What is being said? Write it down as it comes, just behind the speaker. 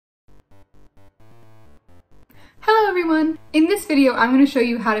everyone! In this video, I'm going to show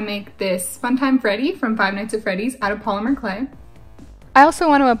you how to make this Funtime Freddy from Five Nights at Freddy's out of polymer clay. I also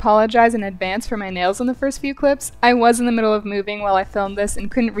want to apologize in advance for my nails in the first few clips. I was in the middle of moving while I filmed this and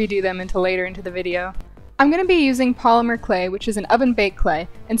couldn't redo them until later into the video. I'm going to be using polymer clay, which is an oven-baked clay,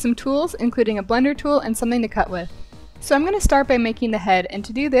 and some tools, including a blender tool and something to cut with. So I'm going to start by making the head, and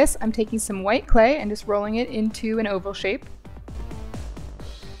to do this, I'm taking some white clay and just rolling it into an oval shape.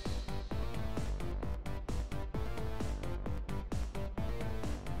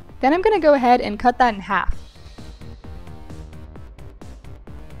 Then I'm going to go ahead and cut that in half.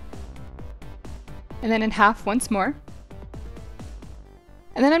 And then in half once more.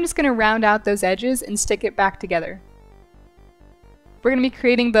 And then I'm just going to round out those edges and stick it back together. We're going to be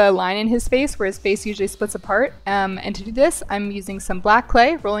creating the line in his face where his face usually splits apart. And to do this, I'm using some black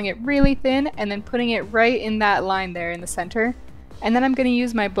clay, rolling it really thin, and then putting it right in that line there in the center. And then I'm going to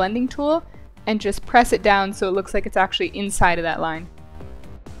use my blending tool and just press it down so it looks like it's actually inside of that line.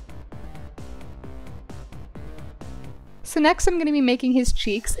 So next I'm going to be making his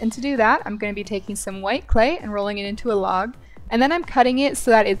cheeks, and to do that I'm going to be taking some white clay and rolling it into a log, and then I'm cutting it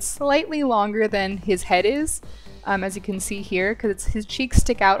so that it's slightly longer than his head is, as you can see here, because his cheeks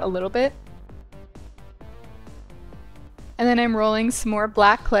stick out a little bit. And then I'm rolling some more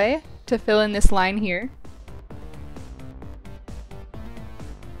black clay to fill in this line here.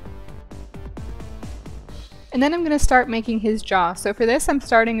 And then I'm going to start making his jaw. So for this I'm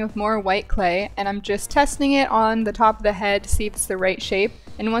starting with more white clay and I'm just testing it on the top of the head to see if it's the right shape.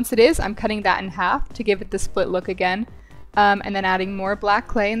 And once it is, I'm cutting that in half to give it the split look again. And then adding more black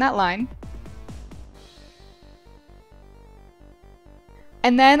clay in that line.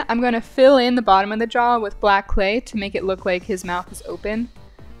 And then I'm going to fill in the bottom of the jaw with black clay to make it look like his mouth is open.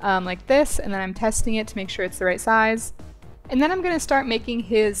 Like this, and then I'm testing it to make sure it's the right size. And then I'm going to start making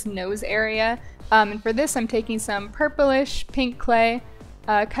his nose area. And for this I'm taking some purplish pink clay,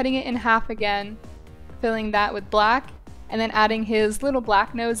 cutting it in half again, filling that with black, and then adding his little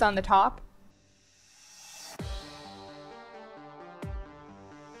black nose on the top.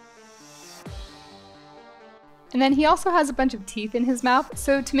 And then he also has a bunch of teeth in his mouth,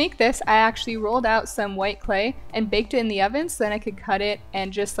 so to make this I actually rolled out some white clay and baked it in the oven so then I could cut it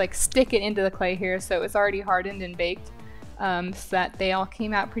and just like stick it into the clay here so it was already hardened and baked. So that they all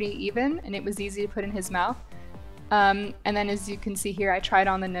came out pretty even and it was easy to put in his mouth. And then as you can see here, I tried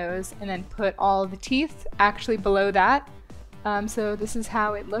on the nose and then put all the teeth actually below that. So this is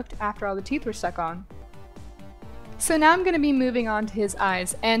how it looked after all the teeth were stuck on. So now I'm going to be moving on to his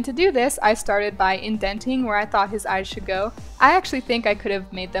eyes, and to do this I started by indenting where I thought his eyes should go. I actually think I could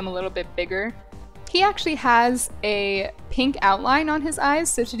have made them a little bit bigger. He actually has a pink outline on his eyes,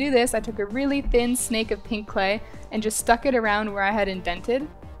 so to do this I took a really thin snake of pink clay and just stuck it around where I had indented.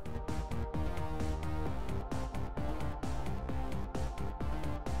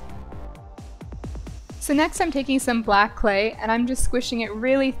 So next I'm taking some black clay and I'm just squishing it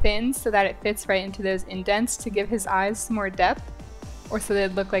really thin so that it fits right into those indents to give his eyes some more depth, or so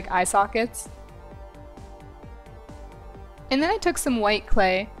they'd look like eye sockets. And then I took some white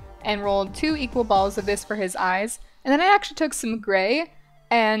clay and rolled 2 equal balls of this for his eyes, and then I actually took some gray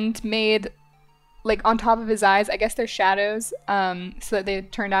and made, like on top of his eyes, I guess they're shadows, so that they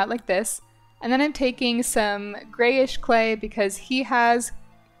turned out like this. And then I'm taking some grayish clay because he has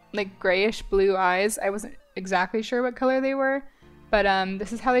like grayish blue eyes. I wasn't exactly sure what color they were, but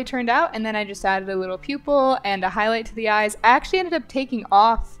this is how they turned out. And then I just added a little pupil and a highlight to the eyes. I actually ended up taking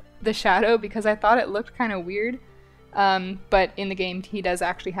off the shadow because I thought it looked kind of weird, but in the game he does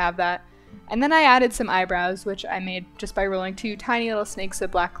actually have that. And then I added some eyebrows, which I made just by rolling 2 tiny little snakes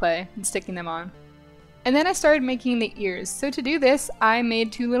of black clay and sticking them on. And then I started making the ears. So to do this, I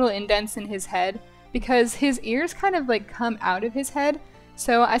made 2 little indents in his head because his ears kind of like come out of his head.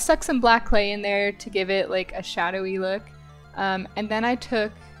 So I stuck some black clay in there to give it like a shadowy look. And then I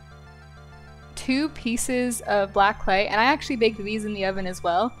took 2 pieces of black clay and I actually baked these in the oven as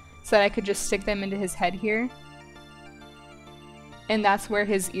well so that I could just stick them into his head here. And that's where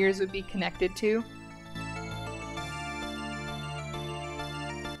his ears would be connected to.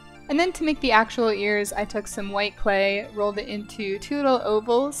 And then to make the actual ears, I took some white clay, rolled it into 2 little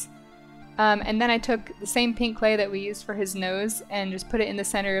ovals, and then I took the same pink clay that we used for his nose and just put it in the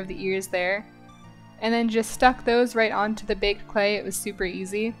center of the ears there. And then just stuck those right onto the baked clay. It was super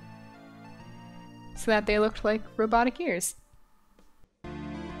easy, so that they looked like robotic ears.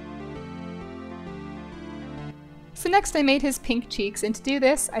 So next I made his pink cheeks, and to do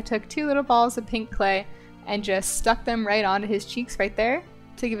this I took 2 little balls of pink clay and just stuck them right onto his cheeks right there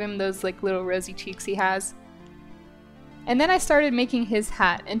to give him those like little rosy cheeks he has. And then I started making his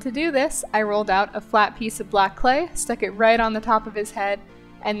hat, and to do this, I rolled out a flat piece of black clay, stuck it right on the top of his head,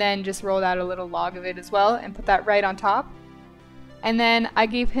 and then just rolled out a little log of it as well, and put that right on top. And then I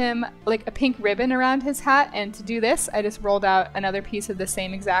gave him like a pink ribbon around his hat, and to do this, I just rolled out another piece of the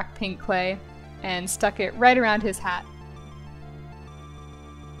same exact pink clay, and stuck it right around his hat.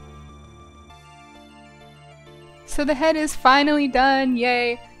 So the head is finally done,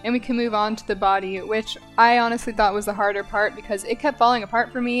 yay! And we can move on to the body, which I honestly thought was the harder part because it kept falling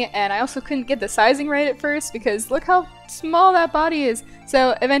apart for me, and I also couldn't get the sizing right at first because look how small that body is.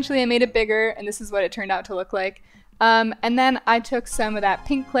 So eventually I made it bigger, and this is what it turned out to look like. And then I took some of that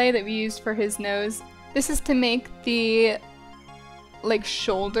pink clay that we used for his nose. This is to make the like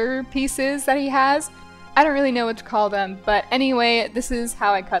shoulder pieces that he has. I don't really know what to call them, but anyway, this is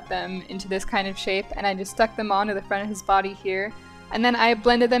how I cut them into this kind of shape, and I just stuck them onto the front of his body here. And then I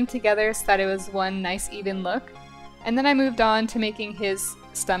blended them together so that it was one nice even look. And then I moved on to making his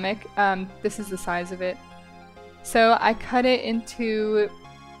stomach. This is the size of it. So I cut it into,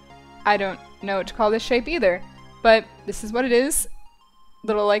 I don't know what to call this shape either, but this is what it is.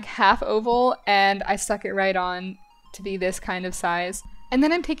 Little like half oval, and I stuck it right on to be this kind of size. And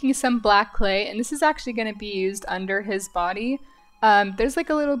then I'm taking some black clay, and this is actually going to be used under his body. There's like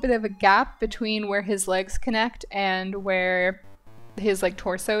a little bit of a gap between where his legs connect and where his like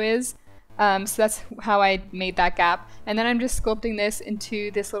torso is. So that's how I made that gap. And then I'm just sculpting this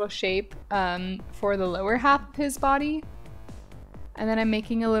into this little shape for the lower half of his body. And then I'm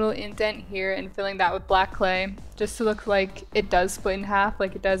making a little indent here and filling that with black clay just to look like it does split in half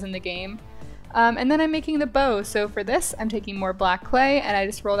like it does in the game. And then I'm making the bow. So for this, I'm taking more black clay, and I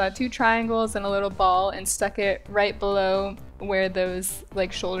just rolled out 2 triangles and a little ball and stuck it right below where those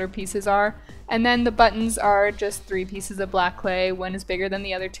like shoulder pieces are. And then the buttons are just 3 pieces of black clay, one is bigger than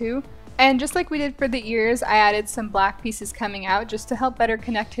the other 2. And just like we did for the ears, I added some black pieces coming out just to help better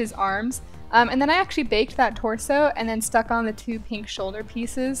connect his arms. And then I actually baked that torso and then stuck on the 2 pink shoulder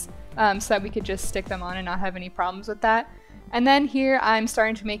pieces so that we could just stick them on and not have any problems with that. And then here I'm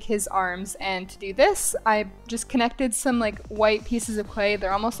starting to make his arms, and to do this I just connected some like white pieces of clay,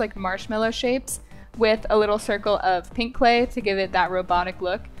 they're almost like marshmallow shapes, with a little circle of pink clay to give it that robotic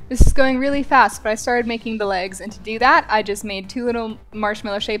look. This is going really fast, but I started making the legs, and to do that I just made 2 little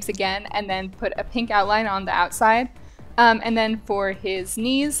marshmallow shapes again and then put a pink outline on the outside. And then for his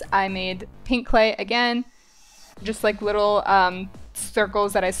knees I made pink clay again, just like little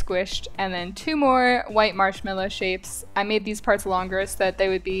circles that I squished, and then 2 more white marshmallow shapes. I made these parts longer so that they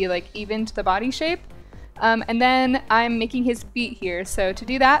would be like even to the body shape. And then I'm making his feet here. So to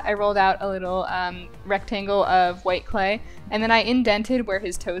do that, I rolled out a little rectangle of white clay, and then I indented where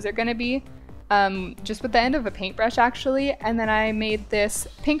his toes are going to be, just with the end of a paintbrush actually. And then I made this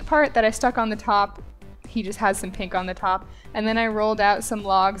pink part that I stuck on the top. He just has some pink on the top. And then I rolled out some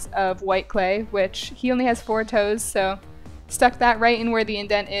logs of white clay, which he only has 4 toes, so stuck that right in where the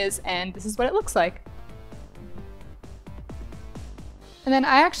indent is, and this is what it looks like. And then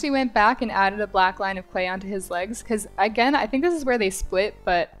I actually went back and added a black line of clay onto his legs, because again, I think this is where they split,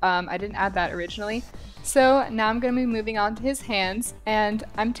 but I didn't add that originally. So now I'm going to be moving on to his hands, and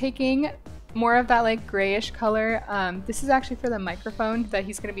I'm taking more of that like grayish color. This is actually for the microphone that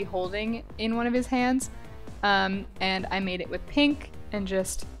he's going to be holding in one of his hands. And I made it with pink, and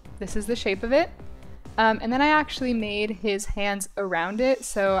just, this is the shape of it. And then I actually made his hands around it,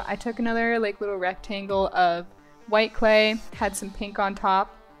 so I took another like little rectangle of white clay, had some pink on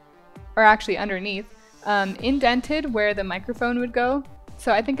top, or actually underneath, indented where the microphone would go.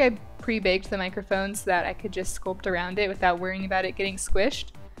 So I think I pre-baked the microphone so that I could just sculpt around it without worrying about it getting squished.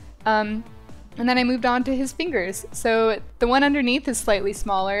 And then I moved on to his fingers. So the one underneath is slightly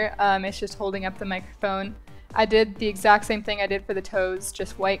smaller, it's just holding up the microphone. I did the exact same thing I did for the toes,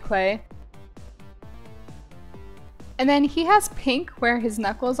 just white clay. And then he has pink where his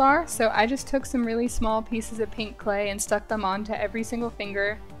knuckles are, so I just took some really small pieces of pink clay and stuck them onto every single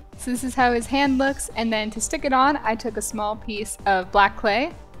finger. So this is how his hand looks, and then to stick it on, I took a small piece of black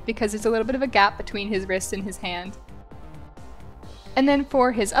clay because there's a little bit of a gap between his wrist and his hand. And then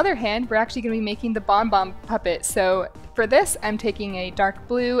for his other hand, we're actually going to be making the Bon Bon puppet. So for this, I'm taking a dark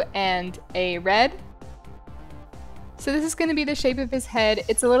blue and a red. So this is going to be the shape of his head.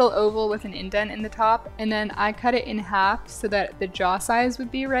 It's a little oval with an indent in the top, and then I cut it in half so that the jaw size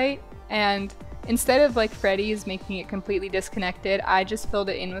would be right. And instead of like Freddy's making it completely disconnected, I just filled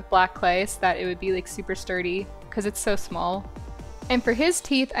it in with black clay so that it would be like super sturdy because it's so small. And for his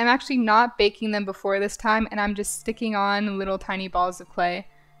teeth, I'm actually not baking them before this time, and I'm just sticking on little tiny balls of clay.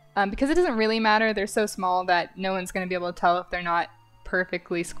 Because it doesn't really matter, they're so small that no one's going to be able to tell if they're not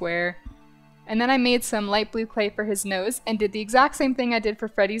perfectly square. And then I made some light blue clay for his nose and did the exact same thing I did for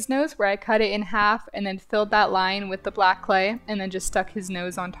Freddy's nose, where I cut it in half and then filled that line with the black clay and then just stuck his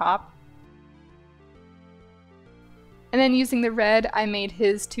nose on top. And then using the red, I made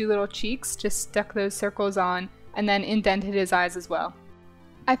his two little cheeks, just stuck those circles on, and then indented his eyes as well.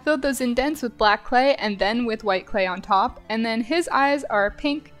 I filled those indents with black clay and then with white clay on top, and then his eyes are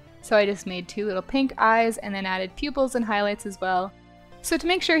pink, so I just made two little pink eyes and then added pupils and highlights as well. So to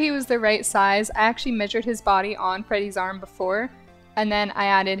make sure he was the right size, I actually measured his body on Freddy's arm before, and then I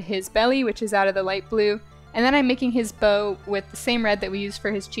added his belly, which is out of the light blue, and then I'm making his bow with the same red that we used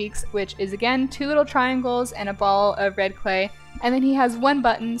for his cheeks, which is again two little triangles and a ball of red clay, and then he has one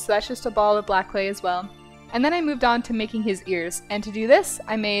button, so that's just a ball of black clay as well. And then I moved on to making his ears, and to do this,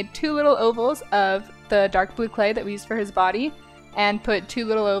 I made two little ovals of the dark blue clay that we used for his body, and put two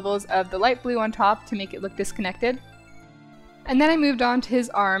little ovals of the light blue on top to make it look disconnected. And then I moved on to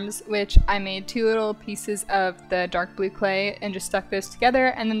his arms, which I made two little pieces of the dark blue clay and just stuck those together,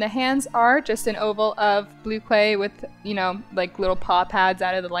 and then the hands are just an oval of blue clay with, you know, like little paw pads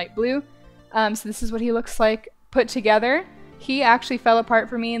out of the light blue. So this is what he looks like put together. He actually fell apart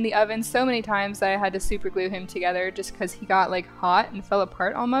for me in the oven so many times that I had to super glue him together just because he got like hot and fell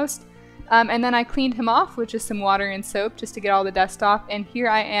apart almost. And then I cleaned him off with just some water and soap just to get all the dust off, and here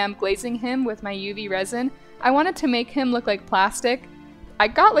I am glazing him with my UV resin. I wanted to make him look like plastic. I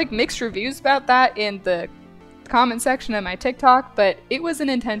got like mixed reviews about that in the comment section of my TikTok, but it was an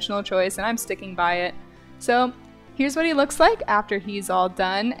intentional choice and I'm sticking by it. So here's what he looks like after he's all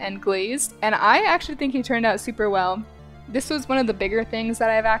done and glazed, and I actually think he turned out super well. This was one of the bigger things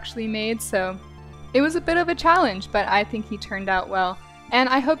that I've actually made, so it was a bit of a challenge, but I think he turned out well. And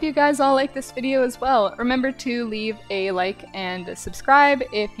I hope you guys all like this video as well. Remember to leave a like and subscribe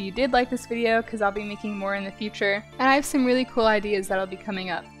if you did like this video, because I'll be making more in the future. And I have some really cool ideas that'll be coming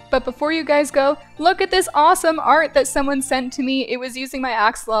up. But before you guys go, look at this awesome art that someone sent to me. It was using my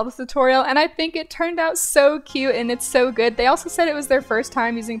axolotl tutorial, and I think it turned out so cute and it's so good. They also said it was their first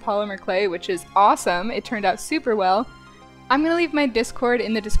time using polymer clay, which is awesome. It turned out super well. I'm gonna leave my Discord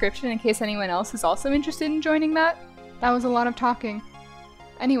in the description in case anyone else is also interested in joining that. That was a lot of talking.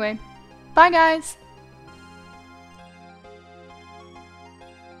 Anyway, bye guys!